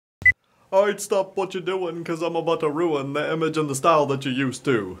Alright, stop what you're doing, because I'm about to ruin the image and the style that you used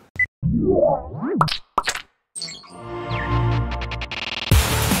to.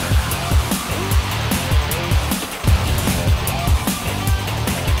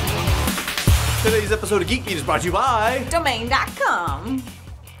 Today's episode of Geek Beat is brought to you by Domain.com.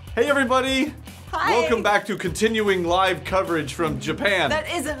 Hey everybody! Hi. Welcome back to continuing live coverage from Japan. That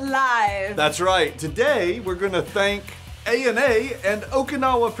isn't live. That's right. Today we're going to thank ANA and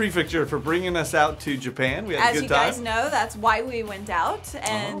Okinawa Prefecture for bringing us out to Japan. We had a good time. As you guys know, that's why we went out,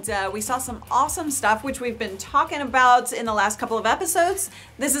 and we saw some awesome stuff, which we've been talking about in the last couple of episodes.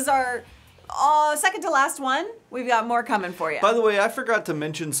 This is our second to last one. We've got more coming for you. By the way, I forgot to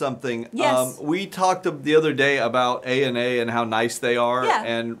mention something. Yes. We talked the other day about ANA and how nice they are, Yeah.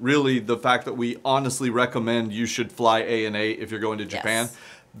 and really the fact that we honestly recommend you should fly ANA if you're going to Japan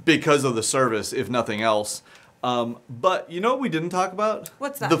because of the service, if nothing else. But you know what we didn't talk about?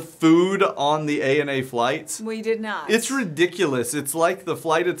 What's that? The food on the ANA flights. We did not. It's ridiculous. It's like the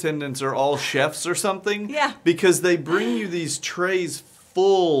flight attendants are all chefs or something. Yeah. Because they bring you these trays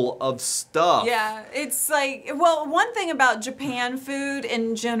full of stuff. Yeah, it's like, well, one thing about Japan food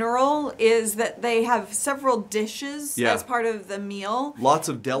in general is that they have several dishes as part of the meal. Lots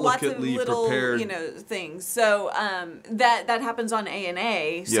of delicately little, prepared, things. So that happens on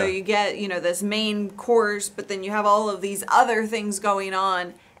ANA. So you get, this main course, but then you have all of these other things going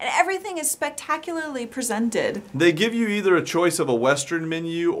on. And everything is spectacularly presented. They give you either a choice of a Western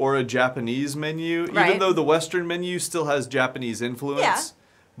menu or a Japanese menu, even though the Western menu still has Japanese influence. Yeah.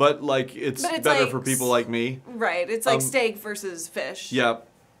 But, it's better for people like me. Right. It's like steak versus fish. Yeah.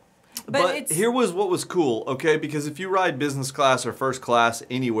 But here was what was cool, okay? Because if you ride business class or first class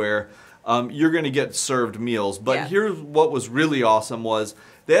anywhere, you're going to get served meals. But here's what was really awesome was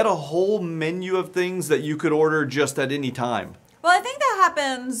they had a whole menu of things that you could order just at any time. Well, I think that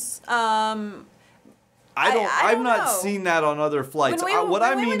happens. I've not seen that on other flights. When we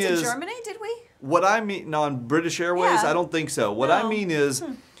went to Germany, did we? What I mean on British Airways, I don't think so. What I mean is,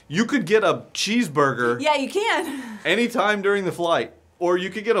 you could get a cheeseburger. Yeah, you can. Anytime during the flight, or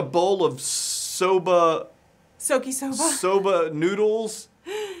you could get a bowl of soba. Soki soba. Soba noodles.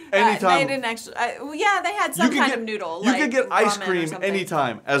 Anytime. They didn't actually. They had some kind of noodle. You could get ice cream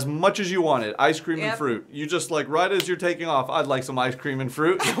anytime, as much as you wanted. Ice cream and fruit. You just right as you're taking off, I'd like some ice cream and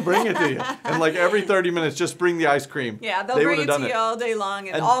fruit. They'll bring it to you, and every 30 minutes, just bring the ice cream. Yeah, they'll bring it to you all day long,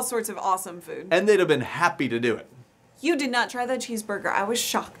 and all sorts of awesome food. And they'd have been happy to do it. You did not try that cheeseburger. I was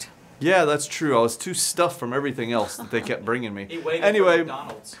shocked. Yeah, that's true. I was too stuffed from everything else that they kept bringing me. Anyway,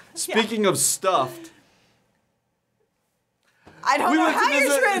 McDonald's. Speaking of stuffed. I don't know how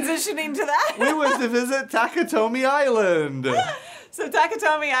you're transitioning to that. We went to visit Taketomi Island. So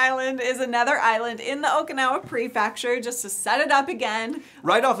Taketomi Island is another island in the Okinawa Prefecture, just to set it up again.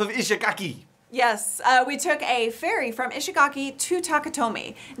 Right off of Ishigaki. Yes, we took a ferry from Ishigaki to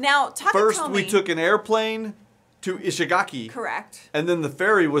Taketomi. Now, Taketomi... First, we took an airplane to Ishigaki. Correct. And then the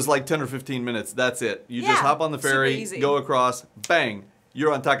ferry was 10 or 15 minutes. That's it. You just hop on the ferry, go across, bang.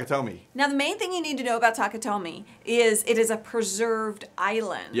 You're on Taketomi. Now, the main thing you need to know about Taketomi is it is a preserved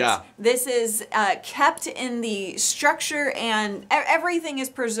island. Yeah. This is kept in the structure, and everything is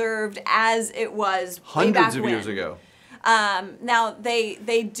preserved as it was hundreds of years ago. Now,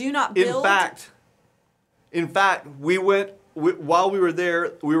 they do not build... In fact, we went... while we were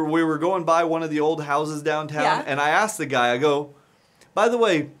there, we were going by one of the old houses downtown, and I asked the guy, I go, by the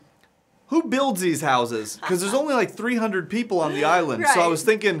way, who builds these houses? Because there's only 300 people on the island. So I was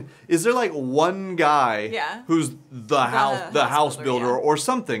thinking, is there one guy who's the house builder or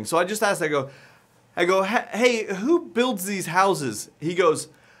something? So I just asked, I go, hey, who builds these houses? He goes,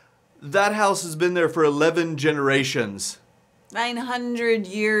 that house has been there for 11 generations. 900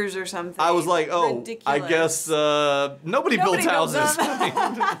 years or something. I was like, oh, ridiculous. I guess nobody builds houses.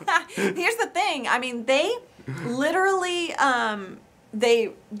 Here's the thing. I mean, they literally...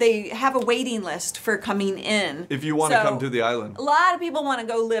 They have a waiting list for coming in. If you want to come to the island. A lot of people want to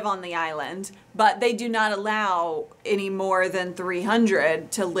go live on the island, but they do not allow any more than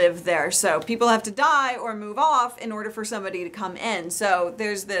 300 to live there. So people have to die or move off in order for somebody to come in. So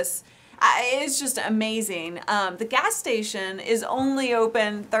there's this... it's just amazing. The gas station is only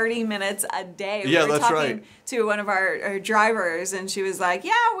open 30 minutes a day. Yeah, we were that's talking right. to one of our drivers, and she was like,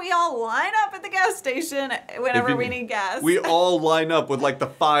 yeah, we all line up at the gas station whenever we need gas. We all line up with the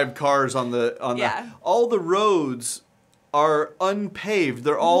 5 cars on the all the roads are unpaved.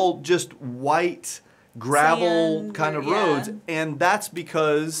 They're all just white gravel kind of roads, and that's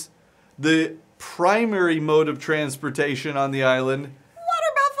because the primary mode of transportation on the island,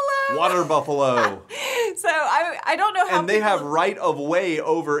 water buffalo. So I I don't know how. And they have right of way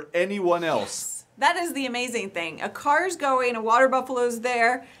over anyone else. That is the amazing thing. A car's going, a water buffalo's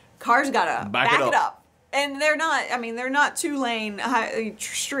there. Car's gotta back it up. And they're not. I mean, they're not 2-lane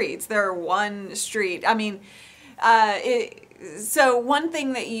streets. They're one street. I mean, so one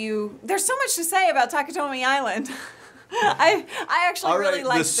thing that there's so much to say about Taketomi Island. I actually really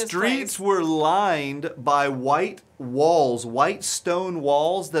like this place. The streets were lined by white walls, white stone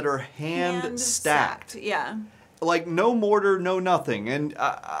walls that are hand stacked. Yeah. Like no mortar, no nothing. And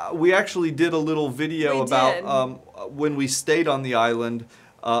we actually did a little video about when we stayed on the island.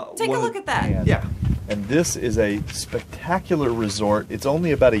 Take a look at that. Yeah. And this is a spectacular resort. It's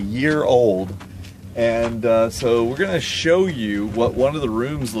only about a year old. And so we're going to show you what one of the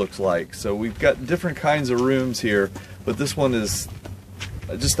rooms looks like. So we've got different kinds of rooms here, but this one is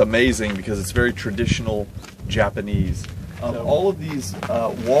just amazing because it's very traditional Japanese. All of these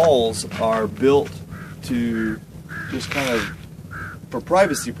walls are built to just kind of for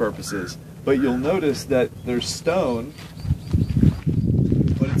privacy purposes, but you'll notice that there's stone,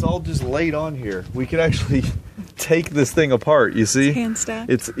 but it's all just laid on here. We could actually take this thing apart, you see? It's hand stacked?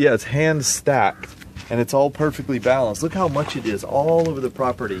 It's hand stacked, and it's all perfectly balanced. Look how much it is all over the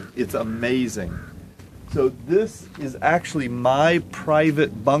property. It's amazing. So this is actually my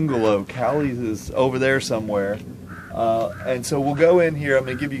private bungalow. Callie's is over there somewhere. And so we'll go in here. I'm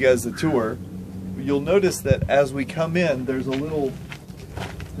going to give you guys the tour. You'll notice that as we come in, there's a little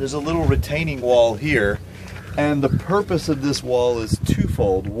retaining wall here. And the purpose of this wall is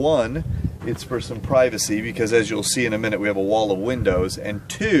twofold. One, it's for some privacy because as you'll see in a minute, we have a wall of windows. And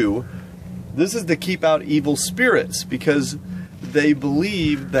two, this is to keep out evil spirits because they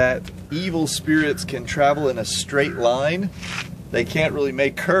believe that evil spirits can travel in a straight line. They can't really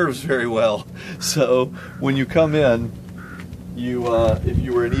make curves very well. So when you come in, if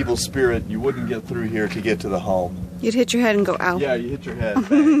you were an evil spirit, you wouldn't get through here to get to the home. You'd hit your head and go, ow. Yeah, you hit your head.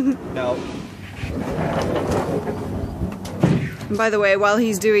 Now, and by the way, while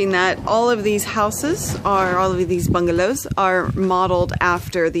he's doing that, all of these bungalows are modeled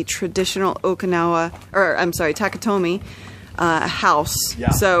after the traditional Okinawa, or I'm sorry, Taketomi house.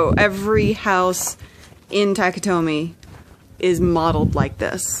 Yeah. So every house in Taketomi is modeled like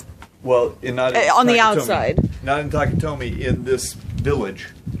this. Well, on the outside. Not in Taketomi, in this village.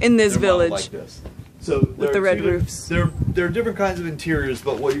 In this village. Like this. So with the red roofs. There are different kinds of interiors,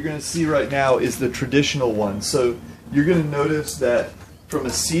 but what you're going to see right now is the traditional one. So you're going to notice that from a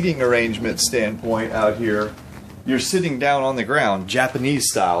seating arrangement standpoint out here, you're sitting down on the ground,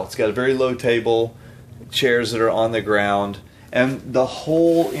 Japanese style. It's got a very low table, chairs that are on the ground, and the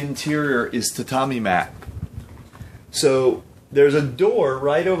whole interior is tatami mat. So there's a door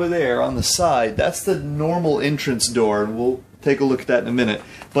right over there on the side. That's the normal entrance door, and we'll take a look at that in a minute.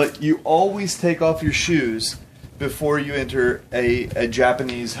 But you always take off your shoes before you enter a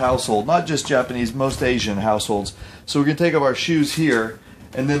Japanese household. Not just Japanese, most Asian households. So we're going to take off our shoes here,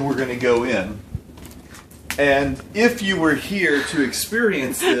 and then we're going to go in. And if you were here to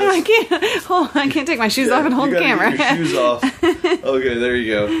experience this... I can't take my shoes off and hold the camera. You gotta get your shoes off. Okay, there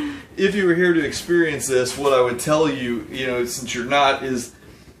you go. If you were here to experience this, what I would tell you, since you're not, is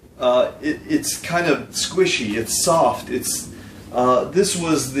it's kind of squishy, it's soft, this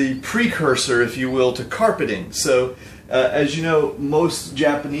was the precursor, if you will, to carpeting. So, as you know, most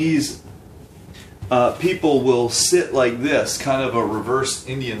Japanese people will sit like this, kind of a reverse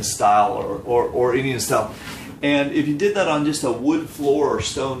Indian style or Indian style. And if you did that on just a wood floor or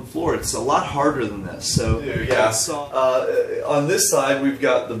stone floor, it's a lot harder than this. So yeah, on this side we've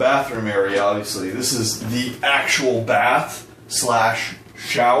got the bathroom area, obviously. This is the actual bath /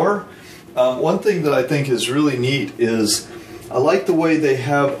 shower. One thing that I think is really neat is I like the way they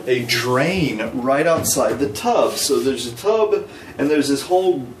have a drain right outside the tub. So there's a tub and there's this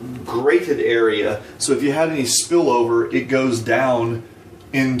whole grated area. So if you had any spillover, it goes down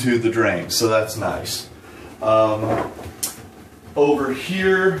into the drain. So that's nice. Over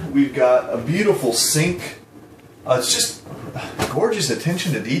here we've got a beautiful sink. It's just gorgeous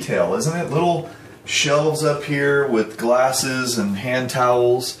attention to detail, isn't it? Little shelves up here with glasses and hand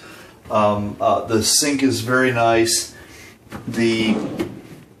towels. The sink is very nice.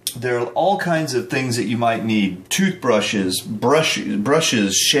 There are all kinds of things that you might need: toothbrushes,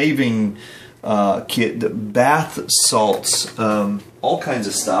 brushes, shaving kit, bath salts, all kinds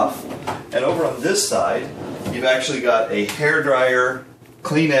of stuff. And over on this side, you've actually got a hairdryer,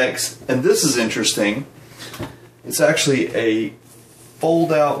 Kleenex, and this is interesting. It's actually a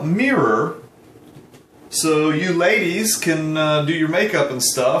fold-out mirror, so you ladies can do your makeup and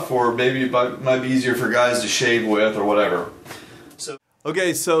stuff, or maybe it might be easier for guys to shave with or whatever. So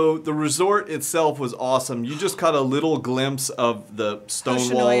Okay, so the resort itself was awesome. You just caught a little glimpse of the stone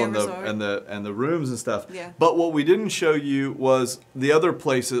wall and the rooms and stuff. Yeah. But what we didn't show you was the other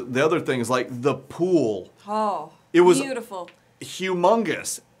places, the other things like the pool. Oh, it was beautiful.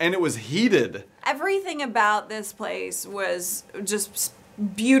 Humongous, and it was heated. Everything about this place was just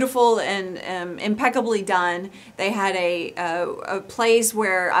beautiful and impeccably done. They had a place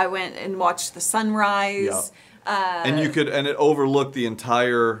where I went and watched the sunrise. Yeah. And it overlooked the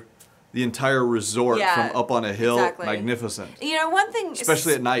entire resort from up on a hill. Exactly. Magnificent. You know, one thing,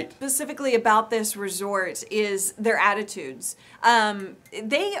 especially at night, specifically about this resort is their attitudes.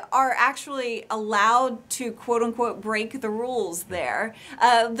 They are actually allowed to quote unquote break the rules there.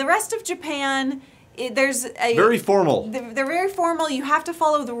 The rest of Japan, there's a very formal. They're very formal. You have to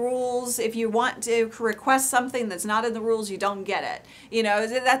follow the rules. If you want to request something that's not in the rules, you don't get it. You know,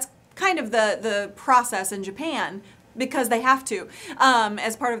 that's kind of the process in Japan, because they have to,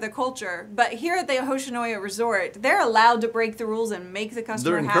 as part of their culture. But here at the Hoshinoya Resort, they're allowed to break the rules and make the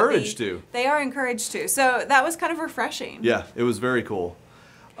customer happy. They're encouraged to. They are encouraged to. So that was kind of refreshing. Yeah, it was very cool.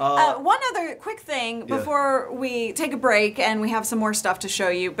 One other quick thing before we take a break and we have some more stuff to show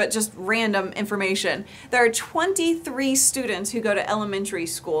you, but just random information. There are 23 students who go to elementary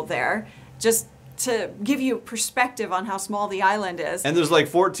school there, just to give you perspective on how small the island is. And there's like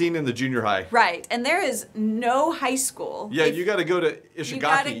 14 in the junior high. Right, and there is no high school. Yeah, you got to go to Ishigaki. You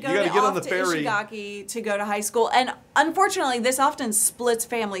got to get on the ferry. Ishigaki to go to high school. And unfortunately, this often splits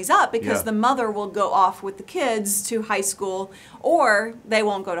families up because the mother will go off with the kids to high school, or they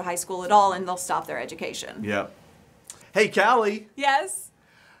won't go to high school at all and they'll stop their education. Yeah. Hey, Callie. Yes?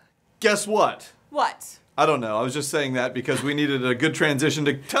 Guess what? What? I don't know. I was just saying that because we needed a good transition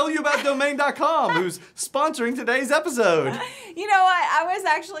to tell you about domain.com, who's sponsoring today's episode. You know what? I was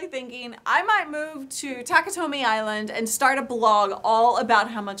actually thinking I might move to Taketomi Island and start a blog all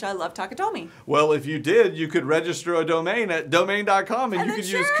about how much I love Taketomi. Well, if you did, you could register a domain at domain.com and you could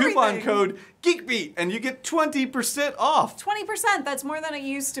use coupon code GeekBeat and you get 20% off. 20%. That's more than it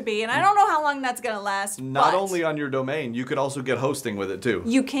used to be. And I don't know how long that's going to last. Not only on your domain, you could also get hosting with it too.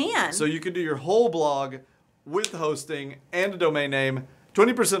 You can. So you could do your whole blog with hosting and a domain name,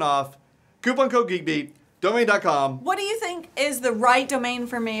 20% off, coupon code GeekBeat, domain.com. What do you think is the right domain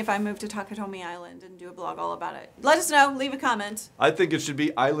for me if I move to Taketomi Island and do a blog all about it? Let us know. Leave a comment. I think it should be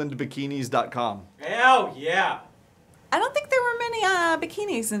islandbikinis.com. Hell yeah. I don't think there were many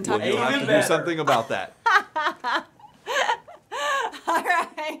bikinis in Taketomi. Well, you'll have to do something about that. All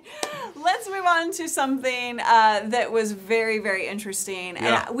right, let's move on to something that was very, very interesting.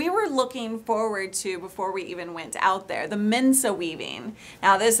 Yeah. And we were looking forward to, before we even went out there, the Mensa weaving.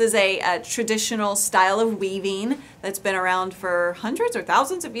 Now, this is a traditional style of weaving that's been around for hundreds or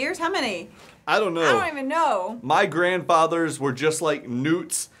thousands of years. How many? I don't know. I don't even know. My grandfathers were just like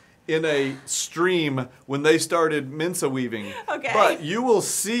newts in a stream when they started Mensa weaving. Okay. But you will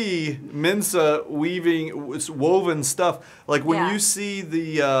see Mensa weaving, woven stuff. Like when you see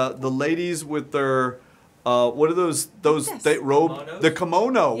the ladies with their, what are those they robe? Kimonos? The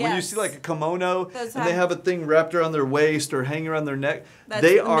kimono. Yes. When you see like a kimono Those and they have a thing wrapped around their waist or hanging around their neck. That's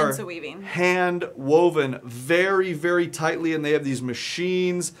they the are Mensa weaving. hand woven very, very tightly, and they have these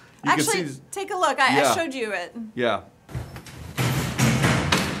machines. You Actually, can see, take a look. I showed you it. yeah.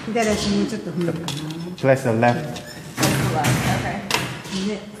 Slice the left. Okay.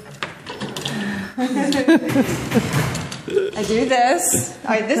 I do this. All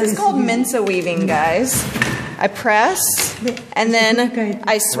right, this is called Mensa weaving, guys. I press, and then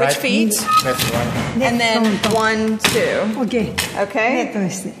I switch feet, That's right. and then 1, 2. Okay. Okay?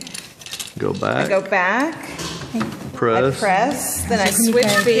 Go back. I go back, Press. I press, then I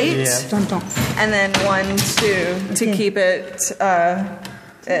switch feet, Yeah. and then 1, 2 to keep it.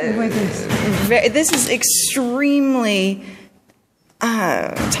 This is extremely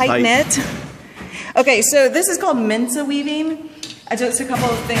tight knit. Okay, so this is called Mensa weaving. Just a couple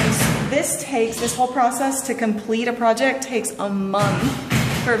of things. This whole process to complete a project takes a month.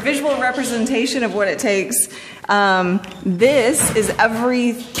 For a visual representation of what it takes, this is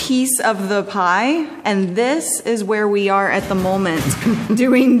every piece of the pie, and this is where we are at the moment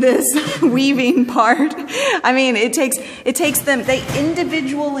doing this weaving part. I mean, it takes them, they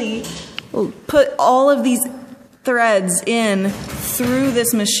individually put all of these threads in through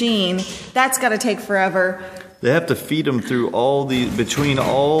this machine. That's got to take forever. They have to feed them through between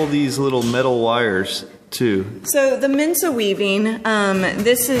all these little metal wires too. So the Mensa weaving,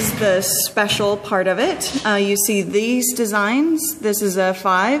 this is the special part of it. You see these designs. This is a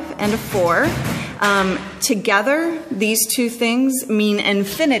 5 and a 4. Together, these two things mean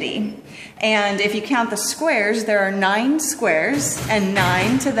infinity. And if you count the squares, there are 9 squares, and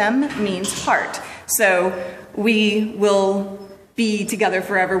 9 to them means heart. So we will be together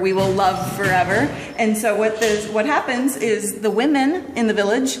forever, we will love forever. And so what happens is the women in the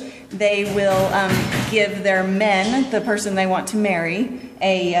village, they will give their men, the person they want to marry,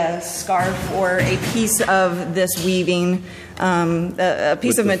 a scarf or a piece of this weaving, a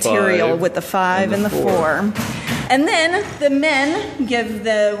piece of material with the 5 and the 4. And then the men give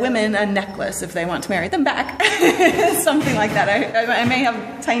the women a necklace if they want to marry them back. Something like that. I may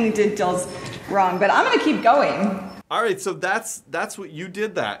have tiny details wrong, but I'm going to keep going. All right, so that's what you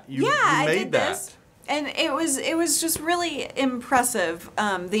did. You made I did that. this. And it was just really impressive,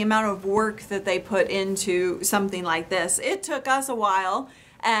 the amount of work that they put into something like this. It took us a while,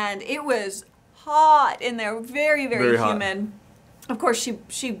 and it was hot in there, very, very humid. Hot. Of course,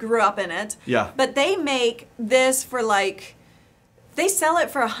 she grew up in it. Yeah. But they make this for like, they sell it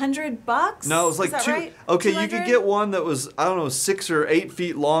for $100. No, it was like right? Okay, 200? you could get one that was, I don't know, 6 or 8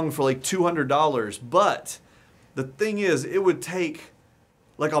 feet long for like $200. But the thing is, it would take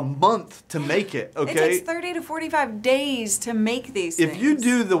like a month to make it. Okay. It takes 30 to 45 days to make these things. If you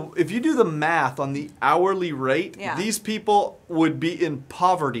do the math on the hourly rate, these people would be in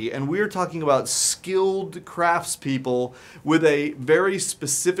poverty, and we're talking about skilled craftspeople with a very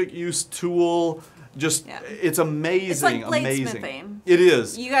specific use tool. It's amazing. It's like amazing. It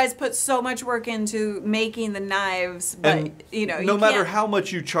is. You guys put so much work into making the knives, but and no matter how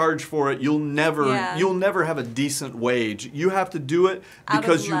much you charge for it, you'll never have a decent wage. You have to do it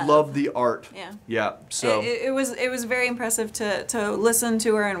because you love the art. Yeah. Yeah. So it was very impressive to listen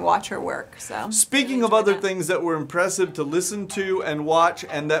to her and watch her work. So speaking of other things that were impressive to listen to and watch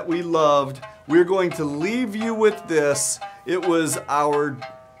and that we loved, we're going to leave you with this. It was our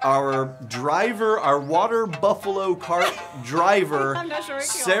driver, our water buffalo cart driver,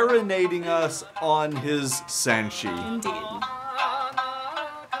 serenading us on his sanshi. Indeed.